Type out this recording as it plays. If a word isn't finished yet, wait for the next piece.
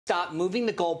stop moving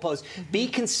the goalposts, be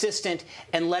consistent,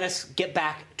 and let us get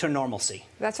back to normalcy.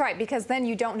 That's right, because then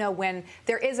you don't know when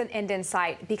there is an end in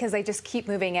sight because they just keep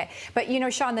moving it. But, you know,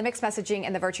 Sean, the mixed messaging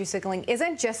and the virtue signaling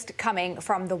isn't just coming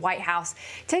from the White House.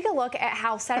 Take a look at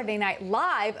how Saturday Night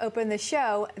Live opened the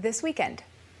show this weekend.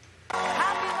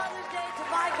 Happy Mother's Day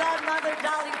to my godmother,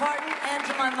 Dolly Parton, and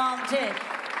to my mom, Tid.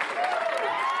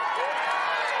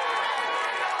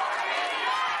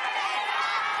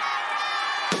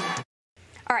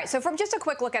 All right, so from just a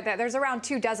quick look at that, there's around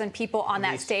 24 people on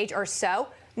that stage or so.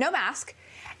 No mask.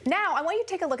 Now, I want you to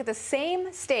take a look at the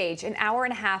same stage an hour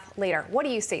and a half later. What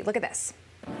do you see? Look at this.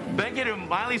 Thank you to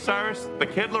Miley Cyrus, the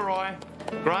Kid Leroy,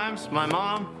 Grimes, my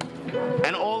mom,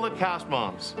 and all the cast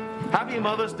moms. Happy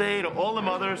Mother's Day to all the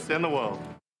mothers in the world.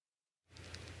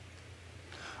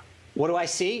 What do I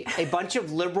see? A bunch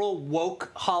of liberal,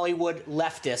 woke Hollywood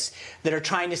leftists that are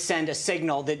trying to send a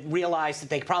signal that realize that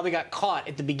they probably got caught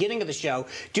at the beginning of the show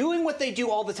doing what they do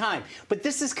all the time. But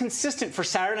this is consistent for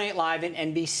Saturday Night Live and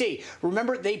NBC.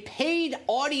 Remember, they paid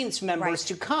audience members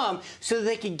to come so that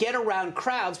they could get around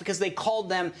crowds because they called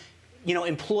them, you know,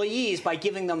 employees by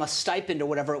giving them a stipend or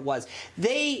whatever it was.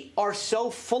 They are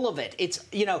so full of it. It's,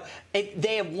 you know,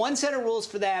 they have one set of rules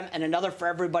for them and another for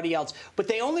everybody else. But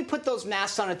they only put those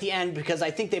masks on at the end because I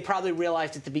think they probably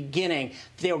realized at the beginning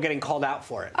they were getting called out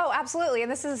for it. Oh, absolutely.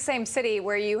 And this is the same city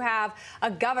where you have a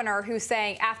governor who's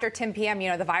saying after 10 p.m., you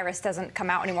know, the virus doesn't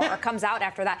come out anymore or comes out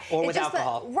after that. Or with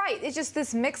alcohol. Right. It's just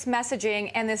this mixed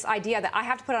messaging and this idea that I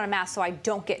have to put on a mask so I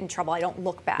don't get in trouble. I don't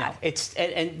look bad. No, it's,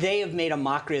 and they have made a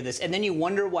mockery of this. And then you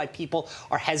wonder why people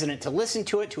are hesitant to listen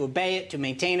to it, to obey it, to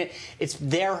maintain it. It's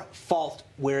their fault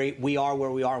where we are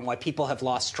and why people have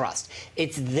lost trust.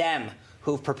 It's them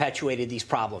who've perpetuated these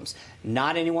problems,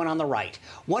 not anyone on the right.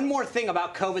 One more thing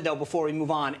about COVID, though, before we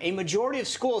move on. A majority of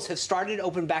schools have started to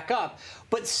open back up,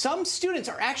 but some students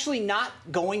are actually not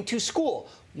going to school.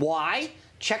 Why?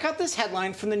 Check out this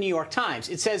headline from the New York Times.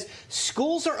 It says,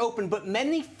 schools are open, but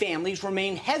many families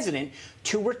remain hesitant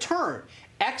to return.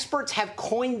 Experts have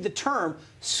coined the term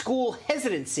school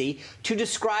hesitancy to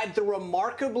describe the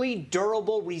remarkably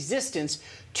durable resistance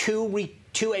to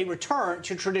a return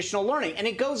to traditional learning. And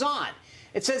it goes on.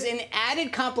 It says an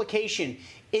added complication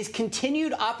is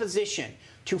continued opposition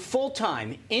to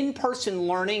full-time, in-person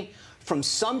learning from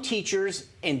some teachers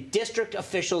and district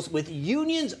officials, with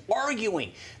unions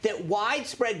arguing that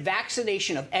widespread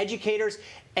vaccination of educators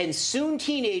and soon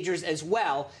teenagers as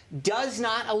well does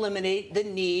not eliminate the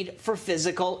need for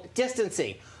physical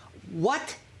distancing.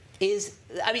 What is,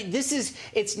 I mean, this is,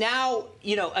 it's now,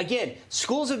 you know, again,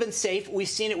 schools have been safe. We've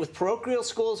seen it with parochial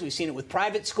schools. We've seen it with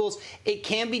private schools. It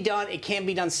can be done. It can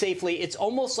be done safely. It's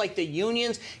almost like the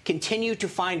unions continue to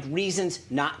find reasons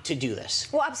not to do this.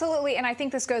 Well, absolutely. And I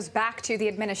think this goes back to the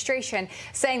administration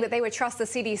saying that they would trust the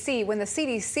CDC when the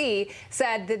CDC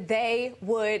said that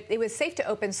it was safe to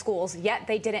open schools, yet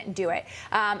they didn't do it.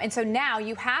 And so now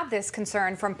you have this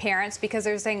concern from parents because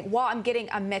they're saying, well, I'm getting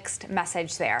a mixed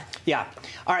message there. Yeah.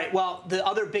 All right. Well, the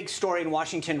other big story in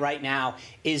Washington right now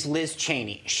is Liz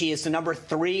Cheney. She is the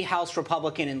 #3 House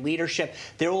Republican in leadership.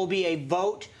 There will be a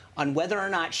vote on whether or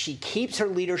not she keeps her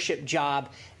leadership job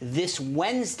this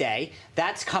Wednesday.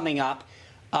 That's coming up.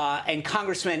 And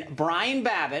Congressman Brian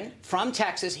Babin from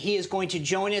Texas, he is going to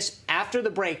join us after the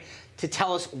break to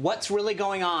tell us what's really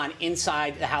going on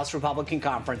inside the House Republican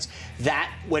Conference.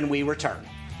 That when we return.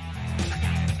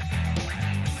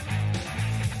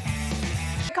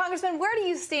 Congressman, where do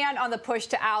you stand on the push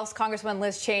to oust Congresswoman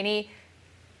Liz Cheney?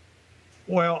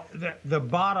 Well, the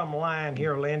bottom line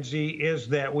here, Lyndsay, is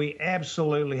that we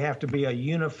absolutely have to be a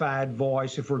unified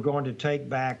voice if we're going to take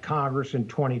back Congress in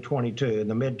 2022, in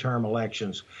the midterm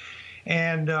elections.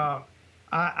 And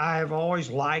I've always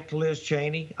liked Liz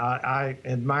Cheney. I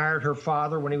admired her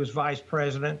father when he was vice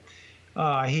president.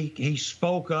 He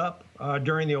spoke up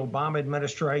during the Obama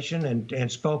administration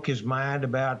and spoke his mind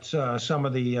about some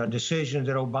of the decisions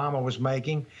that Obama was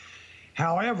making.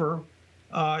 However,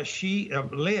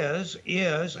 Liz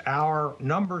is our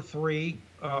 #3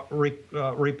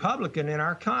 Republican in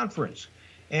our conference.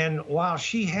 And while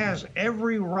she has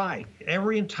every right,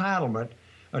 every entitlement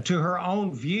to her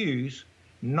own views,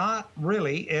 not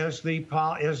really as the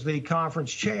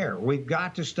conference chair. We've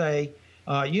got to stay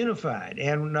unified.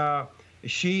 And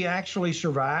she actually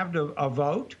survived a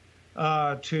vote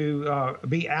to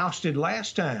be ousted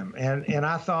last time, and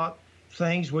I thought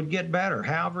things would get better.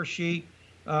 However, she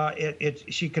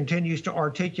continues to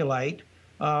articulate,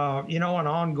 you know, an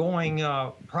ongoing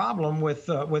problem with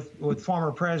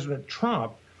former President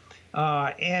Trump,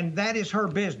 and that is her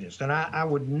business. And I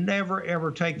would never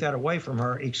ever take that away from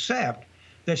her, except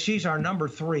that she's our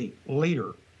 #3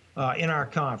 leader. in our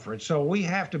conference. So we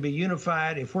have to be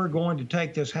unified if we're going to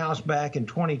take this House back in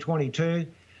 2022.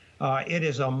 It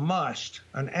is a must,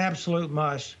 an absolute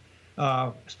must,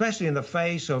 especially in the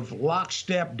face of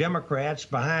lockstep Democrats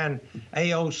behind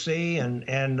AOC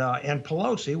and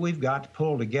Pelosi. We've got to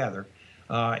pull together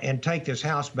and take this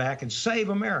House back and save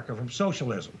America from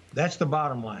socialism. That's the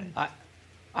bottom line.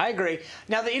 I agree.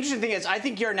 Now, the interesting thing is, I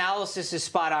think your analysis is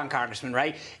spot on, Congressman,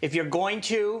 right? If you're going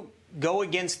to go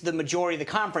against the majority of the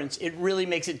conference, it really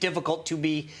makes it difficult to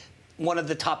be one of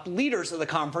the top leaders of the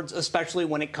conference, especially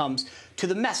when it comes to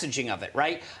the messaging of it,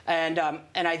 right? And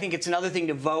I think it's another thing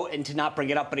to vote and to not bring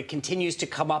it up, but it continues to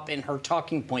come up in her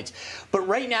talking points. But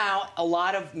right now, a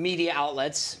lot of media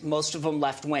outlets, most of them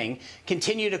left-wing,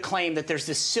 continue to claim that there's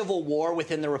this civil war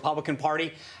within the Republican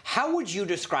Party. How would you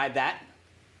describe that?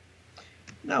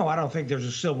 No, I don't think there's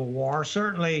a civil war.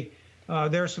 Certainly,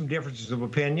 there are some differences of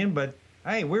opinion, but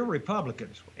hey, we're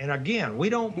Republicans. And again, we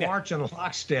don't march in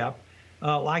lockstep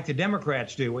like the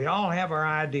Democrats do. We all have our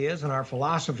ideas and our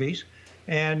philosophies.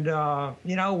 And,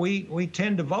 you know, we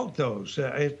tend to vote those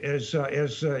as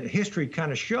history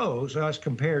kind of shows us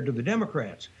compared to the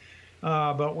Democrats.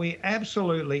 But we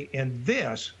absolutely, in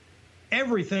this,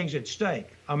 everything's at stake.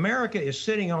 America is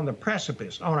sitting on the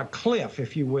precipice, on a cliff,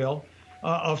 if you will,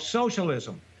 of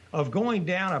socialism, of going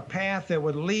down a path that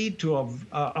would lead to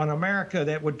an America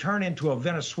that would turn into a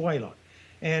Venezuela.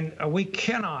 And we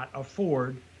cannot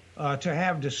afford to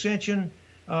have dissension,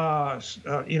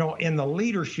 you know, in the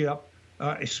leadership,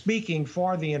 speaking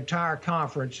for the entire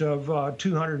conference of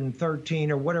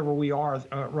 213 or whatever we are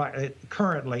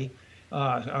currently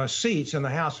seats in the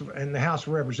House of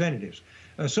Representatives.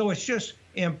 So it's just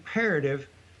imperative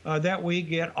that we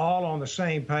get all on the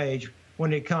same page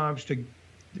when it comes to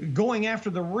going after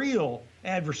the real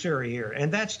adversary here,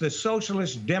 and that's the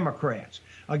socialist Democrats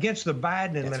against the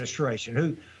Biden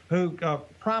administration, who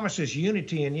promises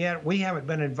unity, and yet we haven't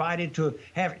been invited to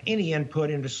have any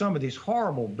input into some of these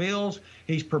horrible bills.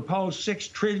 He's proposed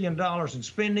 $6 trillion in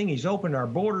spending. He's opened our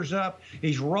borders up.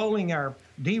 He's rolling our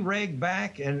dereg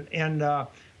back, and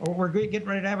we're getting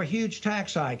ready to have a huge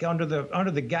tax hike under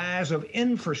the guise of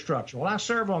infrastructure. Well, I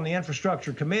serve on the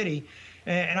Infrastructure Committee,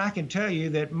 and I can tell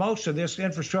you that most of this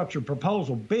infrastructure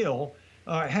proposal bill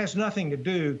has nothing to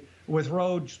do with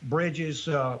roads, bridges,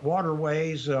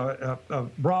 waterways,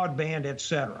 broadband, et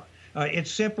cetera.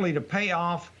 It's simply to pay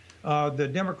off the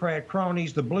Democrat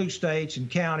cronies, the blue states and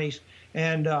counties,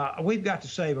 and we've got to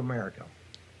save America.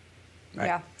 Right.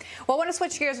 Yeah. Well, I want to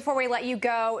switch gears before we let you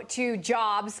go to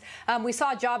jobs. We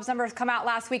saw jobs numbers come out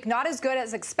last week, not as good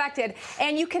as expected.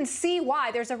 And you can see why.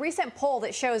 There's a recent poll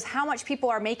that shows how much people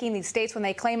are making these states when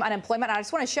they claim unemployment. I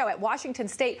just want to show it. Washington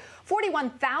State,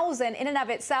 41,000 in and of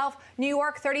itself. New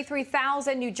York,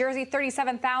 33,000. New Jersey,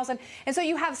 37,000. And so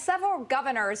you have several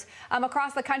governors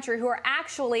across the country who are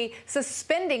actually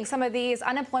suspending some of these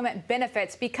unemployment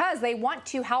benefits because they want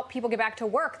to help people get back to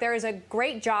work. There is a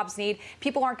great jobs need.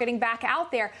 People aren't getting back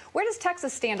out there. Where does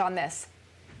Texas stand on this?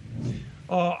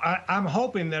 I'm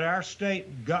hoping that our state,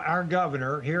 our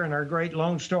governor here in our great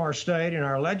Lone Star State and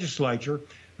our legislature,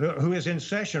 who is in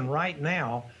session right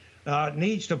now,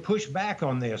 needs to push back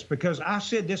on this, because I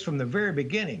said this from the very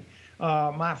beginning.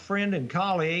 My friend and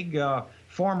colleague,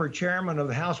 former chairman of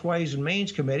the House Ways and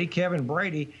Means Committee, Kevin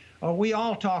Brady, we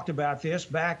all talked about this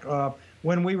back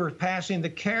when we were passing the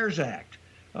CARES Act,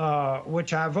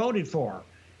 which I voted for.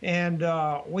 And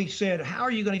we said, how are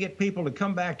you going to get people to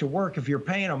come back to work if you're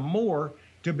paying them more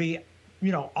to be,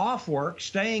 you know, off work,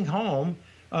 staying home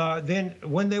than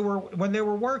when they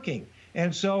were working?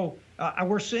 And so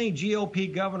we're seeing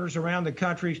GOP governors around the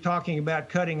country talking about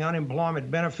cutting unemployment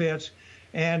benefits.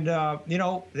 And, you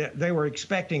know, they were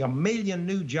expecting 1 million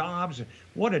new jobs.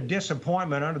 What a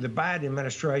disappointment under the Biden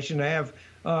administration to have,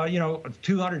 you know,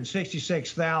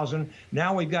 266,000.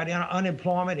 Now we've got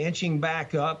unemployment inching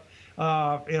back up.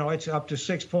 You know, it's up to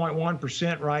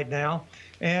 6.1% right now.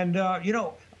 And, you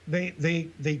know,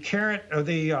 the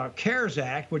CARES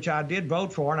Act, which I did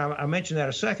vote for, and I mentioned that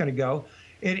a second ago,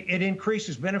 it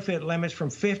increases benefit limits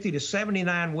from 50 to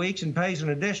 79 weeks and pays an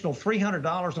additional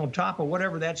 $300 on top of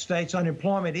whatever that state's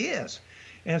unemployment is.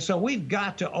 And so we've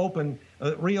got to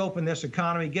reopen this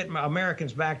economy, get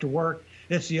Americans back to work.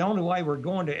 It's the only way we're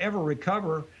going to ever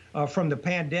recover from the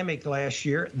pandemic last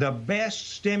year. The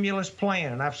best stimulus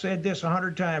plan, and I've said this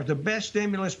 100 times, the best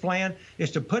stimulus plan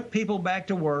is to put people back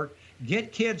to work,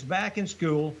 get kids back in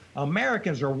school.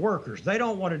 Americans are workers. They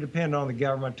don't want to depend on the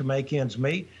government to make ends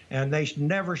meet, and they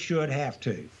never should have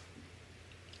to.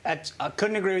 I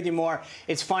couldn't agree with you more.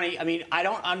 It's funny. I mean, I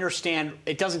don't understand.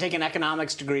 It doesn't take an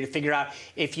economics degree to figure out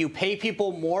if you pay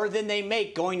people more than they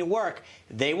make going to work,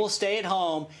 they will stay at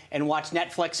home and watch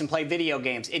Netflix and play video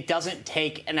games. It doesn't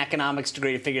take an economics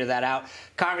degree to figure that out.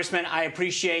 Congressman, I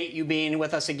appreciate you being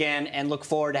with us again and look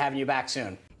forward to having you back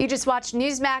soon. You just watched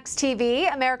Newsmax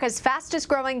TV, America's fastest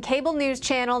growing cable news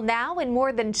channel, now in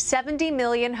more than 70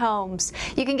 million homes.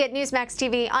 You can get Newsmax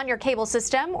TV on your cable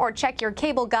system or check your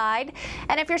cable guide.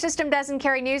 And if your system doesn't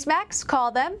carry Newsmax,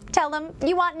 call them, tell them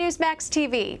you want Newsmax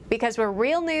TV, because we're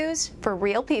real news for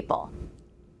real people.